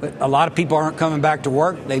 A lot of people aren't coming back to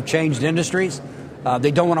work. They've changed industries.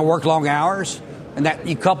 They don't want to work long hours. And that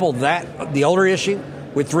you couple that, the older issue,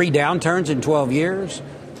 with 3 downturns in 12 years,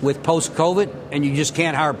 with post-COVID, and you just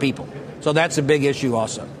can't hire people. So that's a big issue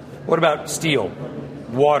also. What about steel,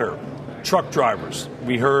 water, truck drivers?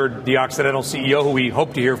 We heard the Occidental CEO, who we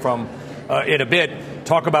hope to hear from in a bit,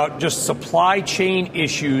 talk about just supply chain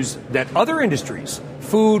issues that other industries,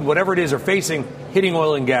 food, whatever it is, are facing, hitting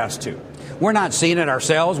oil and gas too. We're not seeing it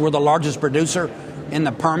ourselves. We're the largest producer in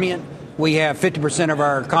the Permian. We have 50% of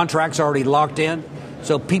our contracts already locked in.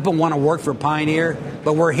 So people want to work for Pioneer,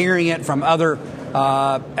 but we're hearing it from other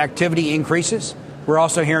activity increases. We're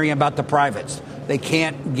also hearing about the privates. They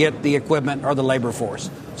can't get the equipment or the labor force.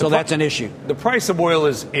 So that's an issue. The price of oil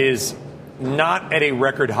is not at a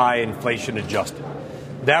record high, inflation adjusted.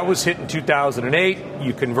 That was hit in 2008.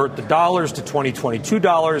 You convert the dollars to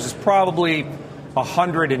 $2022. It's probably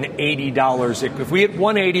 $180. If we hit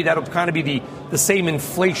 180, that'll kind of be the same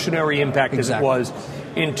inflationary impact as it was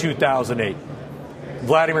in 2008.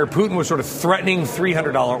 Vladimir Putin was sort of threatening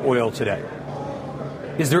 $300 oil today.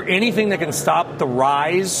 Is there anything that can stop the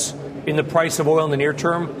rise in the price of oil in the near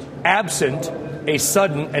term, absent a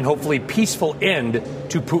sudden and hopefully peaceful end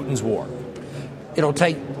to Putin's war? It'll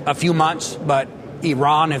take a few months, but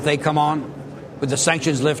Iran, if they come on with the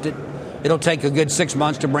sanctions lifted, it'll take a good 6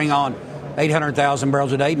 months to bring on 800,000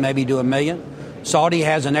 barrels a day, maybe to 1 million. Saudi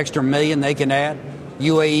has an extra 1 million they can add.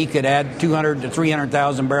 UAE could add 200 to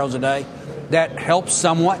 300,000 barrels a day. That helps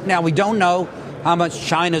somewhat. Now, we don't know how much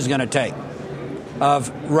China's going to take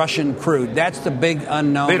of Russian crude. That's the big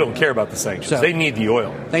unknown. They don't care about the sanctions. So, they need the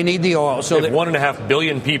oil. They need the oil. So they have 1.5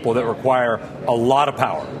 billion people that require a lot of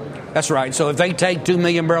power. That's right. So if they take 2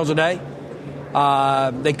 million barrels a day,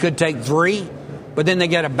 they could take 3, but then they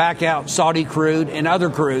got to back out Saudi crude and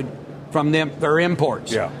other crude from their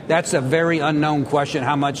imports. Yeah. That's a very unknown question,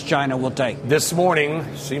 how much China will take. This morning,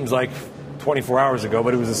 seems like 24 hours ago,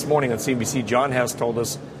 but it was this morning on CNBC, John Hess told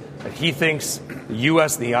us that he thinks the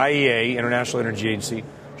U.S. and the IEA, International Energy Agency,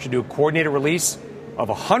 should do a coordinated release of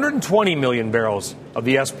 120 million barrels of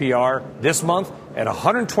the SPR this month and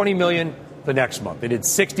 120 million the next month. They did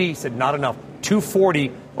 60, said not enough,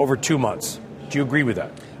 240 over 2 months. Do you agree with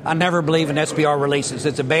that? I never believe in SPR releases.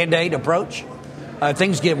 It's a Band-Aid approach.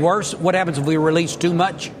 Things get worse. What happens if we release too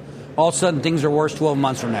much? All of a sudden, things are worse 12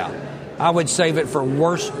 months from now. I would save it for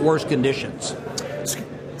worse conditions.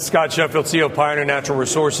 Scott Sheffield, CEO of Pioneer Natural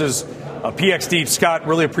Resources, PXD. Scott,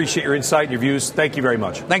 really appreciate your insight and your views. Thank you very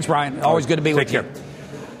much. Thanks, Brian. Always good to be with you. Take care.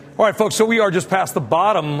 All right, folks, so we are just past the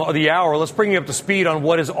bottom of the hour. Let's bring you up to speed on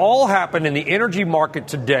what has all happened in the energy market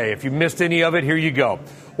today. If you missed any of it, here you go.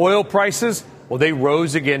 Oil prices, well, they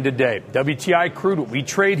rose again today. WTI crude, what we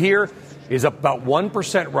trade here, is up about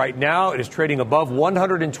 1% right now. It is trading above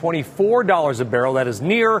 $124 a barrel. That is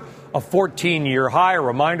near a 14-year high. A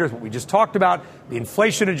reminder, what we just talked about, the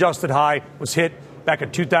inflation-adjusted high was hit back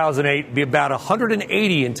in 2008, be about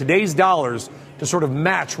 180 in today's dollars to sort of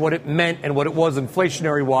match what it meant and what it was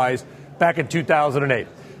inflationary-wise back in 2008.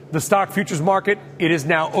 The stock futures market, it is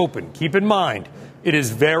now open. Keep in mind, it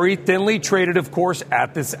is very thinly traded, of course,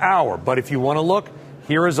 at this hour. But if you want to look,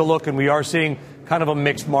 here is a look, and we are seeing kind of a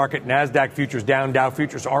mixed market. NASDAQ futures down, Dow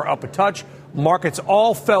futures are up a touch. Markets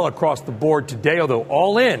all fell across the board today, although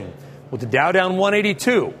all in, with the Dow down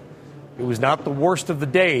 182. It was not the worst of the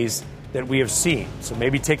days that we have seen. So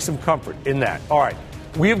maybe take some comfort in that. All right.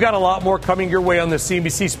 We have got a lot more coming your way on the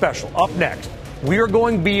CNBC special. Up next, we are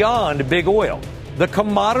going beyond big oil. The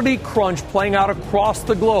commodity crunch playing out across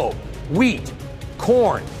the globe. Wheat,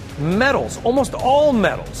 corn, metals, almost all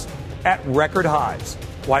metals at record highs.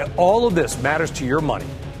 Why all of this matters to your money.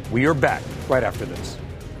 We are back right after this.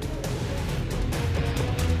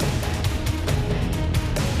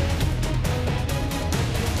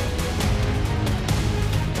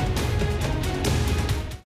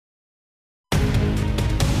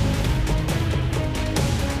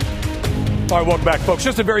 All right, welcome back, folks.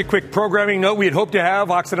 Just a very quick programming note. We had hoped to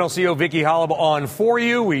have Occidental CEO Vicki Hollub on for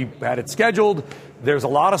you. We had it scheduled. There's a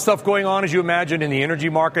lot of stuff going on, as you imagine, in the energy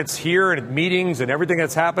markets here and at meetings and everything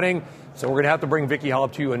that's happening. So we're going to have to bring Vicki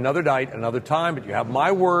Hollub to you another night, another time. But you have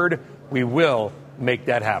my word, we will make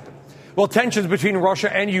that happen. Well, tensions between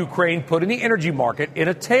Russia and Ukraine put in the energy market in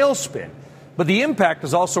a tailspin. But the impact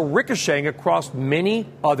is also ricocheting across many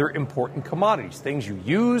other important commodities, things you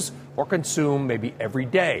use or consume maybe every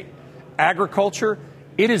day. Agriculture,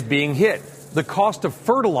 it is being hit. The cost of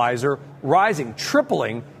fertilizer rising,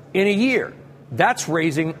 tripling in a year. That's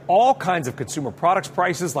raising all kinds of consumer products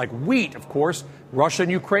prices like wheat, of course. Russia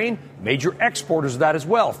and Ukraine, major exporters of that as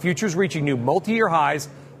well. Futures reaching new multi-year highs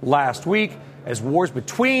last week as wars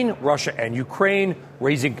between Russia and Ukraine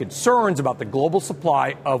raising concerns about the global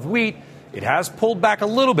supply of wheat. It has pulled back a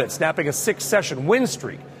little bit, snapping a 6-session win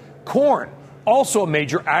streak. Corn, also a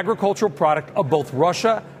major agricultural product of both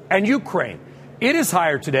Russia and Ukraine. It is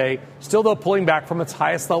higher today, still though pulling back from its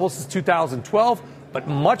highest level since 2012, but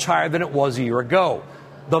much higher than it was a year ago.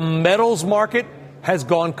 The metals market has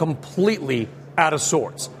gone completely out of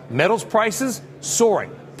sorts. Metals prices soaring.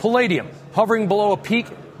 Palladium hovering below a peak.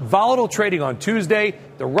 Volatile trading on Tuesday.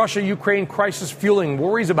 The Russia-Ukraine crisis fueling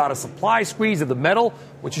worries about a supply squeeze of the metal,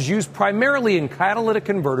 which is used primarily in catalytic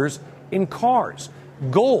converters in cars.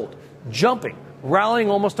 Gold jumping, rallying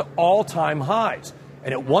almost to all-time highs.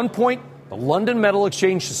 And at one point, the London Metal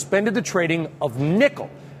Exchange suspended the trading of nickel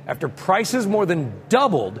after prices more than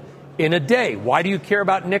doubled in a day. Why do you care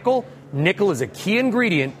about nickel? Nickel is a key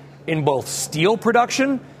ingredient in both steel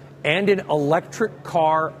production and in electric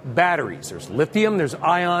car batteries. There's lithium, there's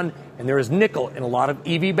ion, and there is nickel in a lot of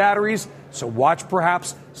EV batteries. So watch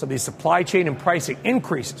perhaps some of these supply chain and pricing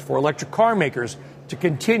increases for electric car makers to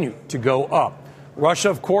continue to go up. Russia,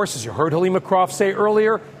 of course, as you heard Halima Croft say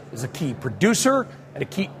earlier, is a key producer and a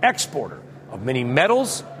key exporter of many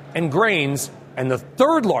metals and grains, and the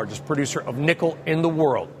third largest producer of nickel in the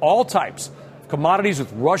world. All types of commodities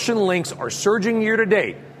with Russian links are surging year to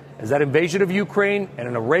date as that invasion of Ukraine and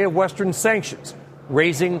an array of Western sanctions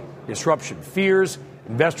raising disruption fears.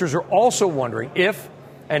 Investors are also wondering if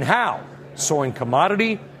and how soaring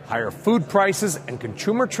commodity, higher food prices, and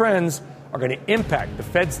consumer trends are going to impact the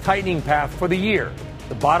Fed's tightening path for the year.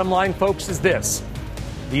 The bottom line, folks, is this.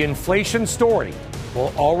 The inflation story,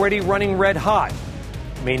 while already running red hot,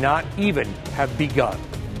 may not even have begun.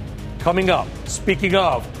 Coming up, speaking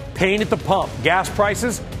of pain at the pump, gas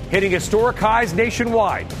prices hitting historic highs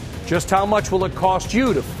nationwide. Just how much will it cost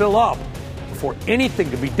you to fill up before anything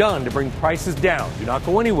can be done to bring prices down? Do not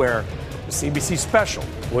go anywhere. The CNBC special,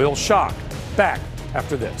 Oil Shock, back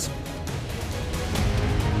after this.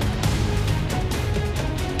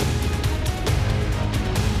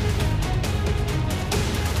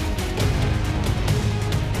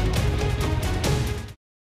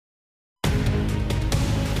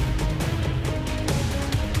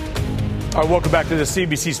 All right, welcome back to the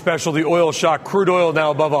CNBC special, the Oil Shock. Crude oil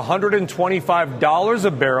now above $125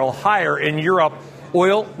 a barrel, higher in Europe.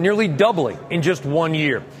 Oil nearly doubling in just 1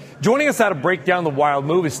 year. Joining us now to break down the wild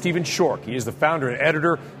move is Stephen Schork. He is the founder and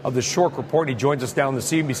editor of the Schork Report. He joins us down the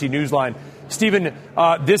CNBC Newsline. Stephen,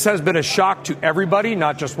 this has been a shock to everybody,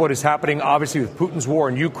 not just what is happening, obviously, with Putin's war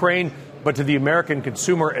in Ukraine, but to the American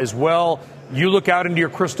consumer as well. You look out into your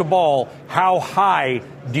crystal ball. How high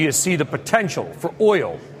do you see the potential for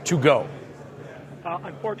oil to go?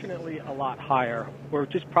 Unfortunately, a lot higher. We're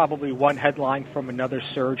just probably one headline from another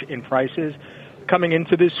surge in prices. Coming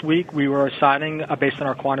into this week, we were assigning, based on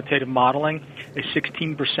our quantitative modeling, a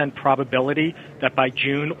 16% probability that by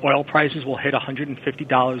June, oil prices will hit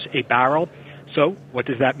 $150 a barrel. So what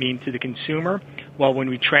does that mean to the consumer? Well, when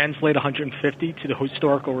we translate 150 to the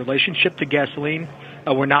historical relationship to gasoline,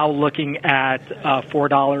 we're now looking at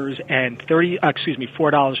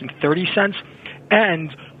 $4.30.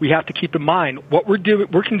 And we have to keep in mind what we're doing.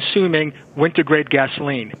 We're consuming winter-grade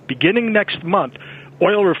gasoline. Beginning next month,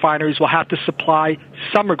 oil refineries will have to supply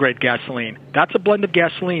summer-grade gasoline. That's a blend of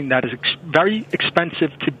gasoline that is very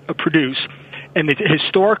expensive to produce, and the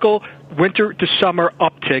historical winter to summer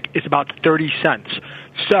uptick is about 30 cents.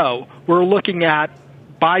 So we're looking at,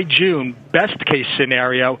 by June, best-case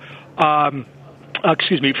scenario,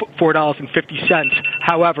 $4.50.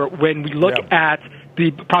 However, when we look at the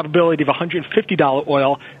probability of $150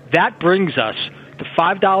 oil, that brings us to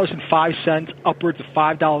 $5.05 upwards of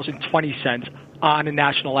 $5.20 on a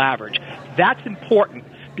national average. That's important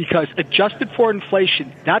because adjusted for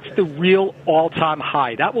inflation, that's the real all-time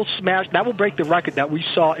high. That will break the record that we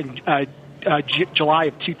saw in July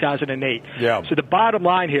of 2008. Yeah. So the bottom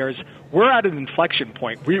line here is we're at an inflection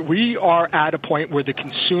point. We are at a point where the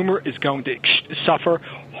consumer is going to suffer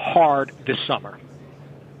hard this summer.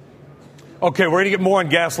 Okay, we're going to get more on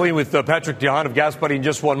gasoline with Patrick DeHaan of Gas Buddy in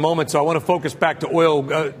just one moment. So I want to focus back to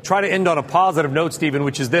oil. Try to end on a positive note, Stephen,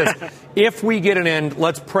 which is this. If we get an end,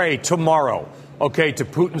 let's pray tomorrow, okay, to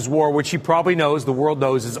Putin's war, which he probably knows, the world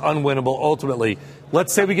knows, is unwinnable ultimately.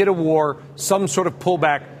 Let's say we get a war, some sort of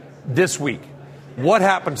pullback this week. What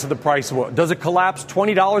happens to the price of oil? Does it collapse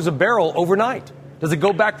 $20 a barrel overnight? Does it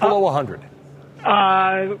go back below 100?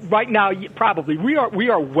 Right now, probably. We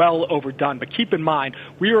are well overdone, but keep in mind,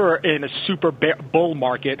 we were in a super bull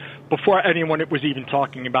market before anyone was even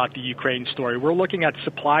talking about the Ukraine story. We're looking at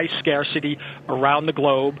supply scarcity around the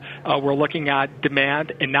globe. We're looking at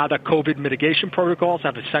demand, and now that COVID mitigation protocols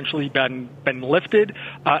have essentially been lifted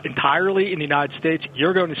entirely in the United States,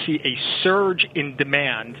 you're going to see a surge in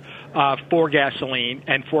demand for gasoline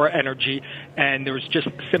and for energy, and there's just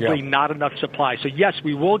simply not enough supply. So, yes,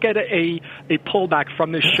 we will get a pullback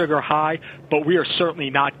from this sugar high, but we are certainly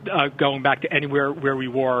not going back to anywhere where we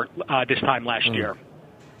were this time last year.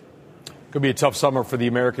 Could be a tough summer for the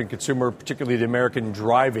American consumer, particularly the American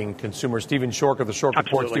driving consumer. Stephen Schork of the Schork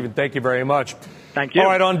Report. Stephen, thank you very much. Thank you. All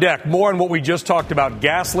right, on deck, more on what we just talked about.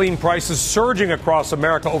 Gasoline prices surging across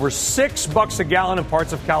America, over $6 a gallon in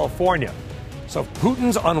parts of California. So if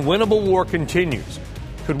Putin's unwinnable war continues,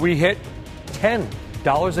 could we hit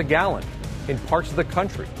 $10 a gallon in parts of the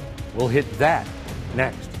country? We'll hit that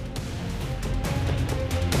next.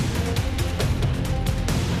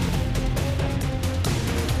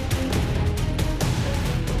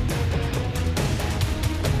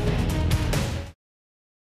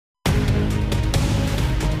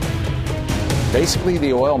 Basically,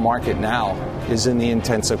 the oil market now is in the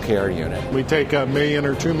intensive care unit. We take $1 million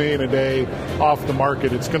or $2 million a day off the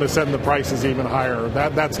market, it's going to send the prices even higher.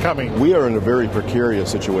 That's coming. We are in a very precarious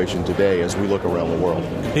situation today as we look around the world.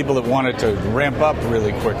 People that wanted to ramp up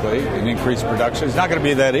really quickly and increase production, it's not going to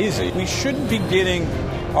be that easy. We shouldn't be getting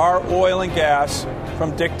our oil and gas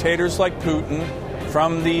from dictators like Putin,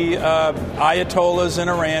 from the Ayatollahs in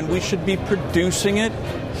Iran. We should be producing it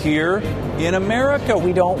here in America.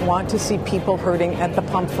 We don't want to see people hurting at the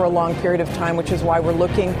pump for a long period of time, which is why we're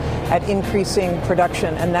looking at increasing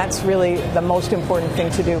production. And that's really the most important thing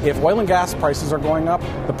to do. If oil and gas prices are going up,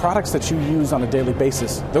 the products that you use on a daily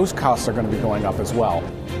basis, those costs are going to be going up as well.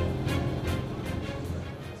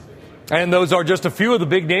 And those are just a few of the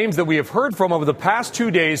big names that we have heard from over the past 2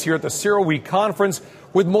 days here at the CERAWeek Conference,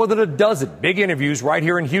 with more than a dozen big interviews right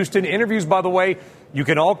here in Houston. Interviews, by the way, you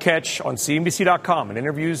can all catch on CNBC.com, and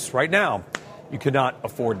interviews right now you cannot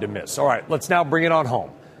afford to miss. All right, let's now bring it on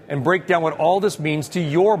home and break down what all this means to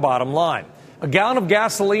your bottom line. A gallon of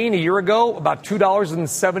gasoline a year ago, about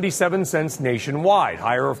 $2.77 nationwide.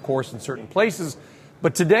 Higher, of course, in certain places.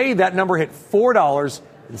 But today, that number hit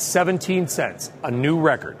 $4.17, a new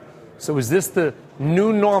record. So is this the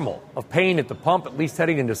new normal of paying at the pump, at least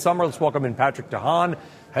heading into summer? Let's welcome in Patrick DeHaan,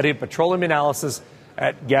 head of petroleum analysis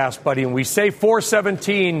at Gas Buddy. And we say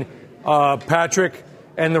 417, Patrick,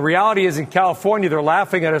 and the reality is in California, they're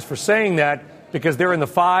laughing at us for saying that because they're in the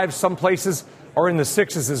fives. Some places are in the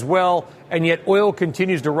sixes as well, and yet oil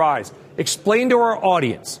continues to rise. Explain to our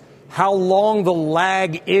audience how long the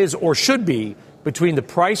lag is or should be between the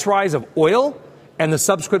price rise of oil and the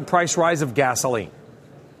subsequent price rise of gasoline.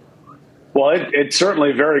 Well, it's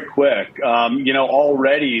certainly very quick.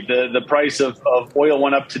 Already the price of oil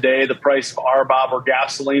went up today. The price of RBOB or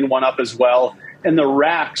gasoline went up as well. And the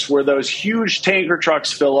racks where those huge tanker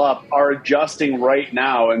trucks fill up are adjusting right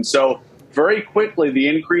now. And so very quickly, the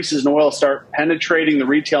increases in oil start penetrating the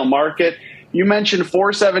retail market. You mentioned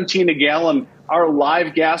 $4.17 a gallon. Our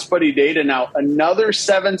live Gas Buddy data now, another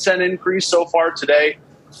 7-cent increase so far today.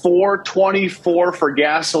 $4.24 for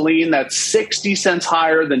gasoline. That's 60 cents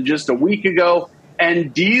higher than just a week ago.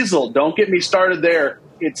 And diesel, don't get me started there.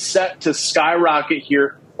 It's set to skyrocket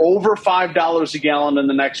here, over $5 a gallon in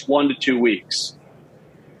the next 1 to 2 weeks.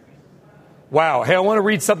 Wow. Hey, I want to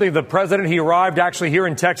read something of the president. He arrived actually here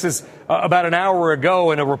in Texas about an hour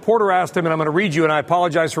ago, and a reporter asked him, and I'm going to read you, and I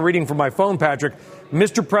apologize for reading from my phone, Patrick.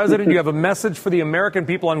 Mr. President, do you have a message for the American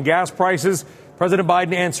people on gas prices? President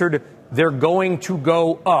Biden answered, they're going to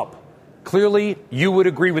go up. Clearly, you would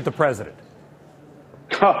agree with the president.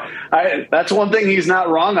 That's one thing he's not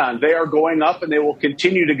wrong on. They are going up and they will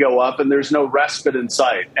continue to go up, and there's no respite in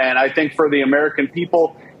sight. And I think for the American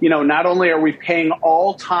people, not only are we paying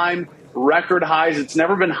all-time record highs, it's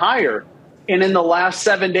never been higher. And in the last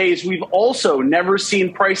 7 days, we've also never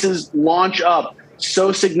seen prices launch up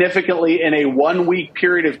so significantly in a 1 week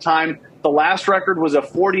period of time. The last record was a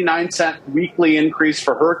 49-cent weekly increase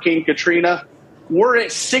for Hurricane Katrina. We're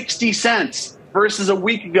at 60 cents versus a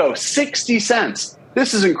week ago. 60 cents.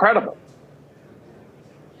 This is incredible.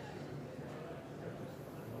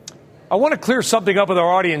 I want to clear something up with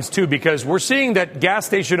our audience, too, because we're seeing that gas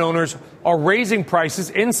station owners are raising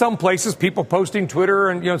prices. In some places, people posting Twitter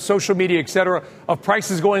and social media, et cetera, of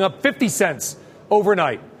prices going up 50 cents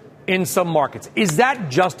overnight in some markets. Is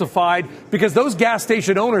that justified? Because those gas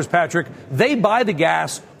station owners, Patrick, they buy the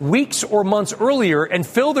gas weeks or months earlier and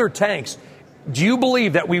fill their tanks. Do you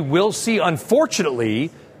believe that we will see,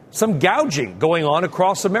 unfortunately, some gouging going on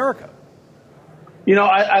across America?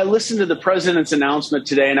 I listened to the president's announcement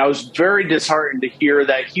today, and I was very disheartened to hear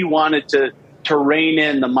that he wanted to rein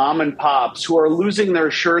in the mom and pops who are losing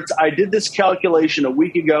their shirts. I did this calculation a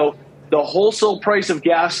week ago. The wholesale price of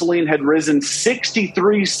gasoline had risen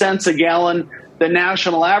 63 cents a gallon. The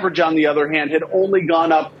national average, on the other hand, had only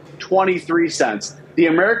gone up 23 cents. The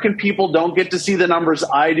American people don't get to see the numbers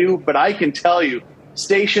I do, but I can tell you,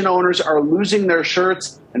 station owners are losing their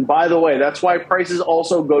shirts. And by the way, that's why prices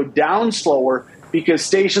also go down slower, because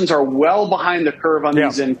stations are well behind the curve on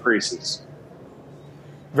these increases.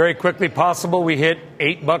 Very quickly, possible we hit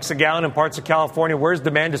 $8 a gallon in parts of California. Where's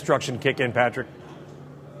demand destruction kick in, Patrick?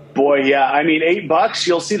 Boy, yeah. I mean, $8,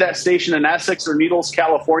 you'll see that station in Essex or Needles,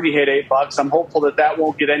 California hit $8. I'm hopeful that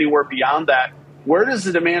won't get anywhere beyond that. Where does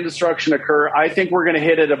the demand destruction occur? I think we're going to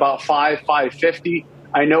hit it about $5.50.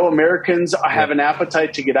 I know Americans have an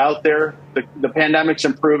appetite to get out there. The pandemic's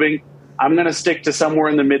improving. I'm going to stick to somewhere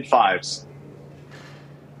in the mid-5s.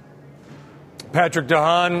 Patrick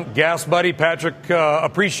DeHaan, Gas Buddy. Patrick,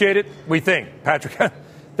 appreciate it. We think. Patrick,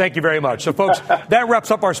 Thank you very much. So, folks, that wraps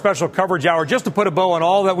up our special coverage hour. Just to put a bow on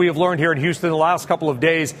all that we have learned here in Houston the last couple of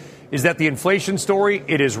days is that the inflation story,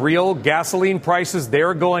 it is real. Gasoline prices,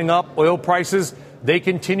 they're going up. Oil prices, they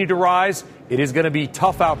continue to rise. It is going to be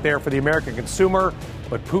tough out there for the American consumer,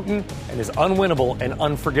 but Putin and his unwinnable and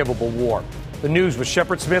unforgivable war. The news with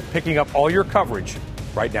Shepard Smith picking up all your coverage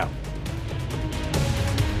right now.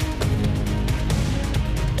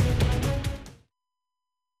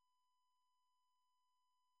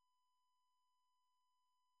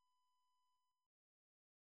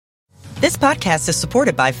 This podcast is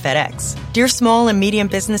supported by FedEx. Dear small and medium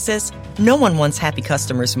businesses, no one wants happy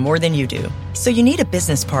customers more than you do. So you need a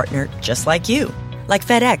business partner just like you. Like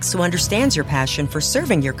FedEx, who understands your passion for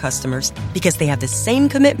serving your customers because they have the same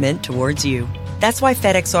commitment towards you. That's why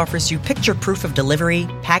FedEx offers you picture proof of delivery,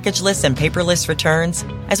 packageless and paperless returns,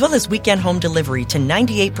 as well as weekend home delivery to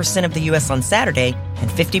 98% of the U.S. on Saturday and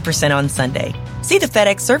 50% on Sunday. See the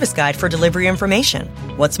FedEx service guide for delivery information.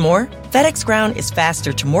 What's more, FedEx Ground is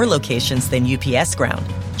faster to more locations than UPS Ground.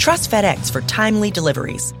 Trust FedEx for timely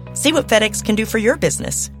deliveries. See what FedEx can do for your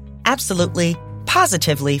business. Absolutely,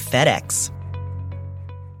 positively FedEx.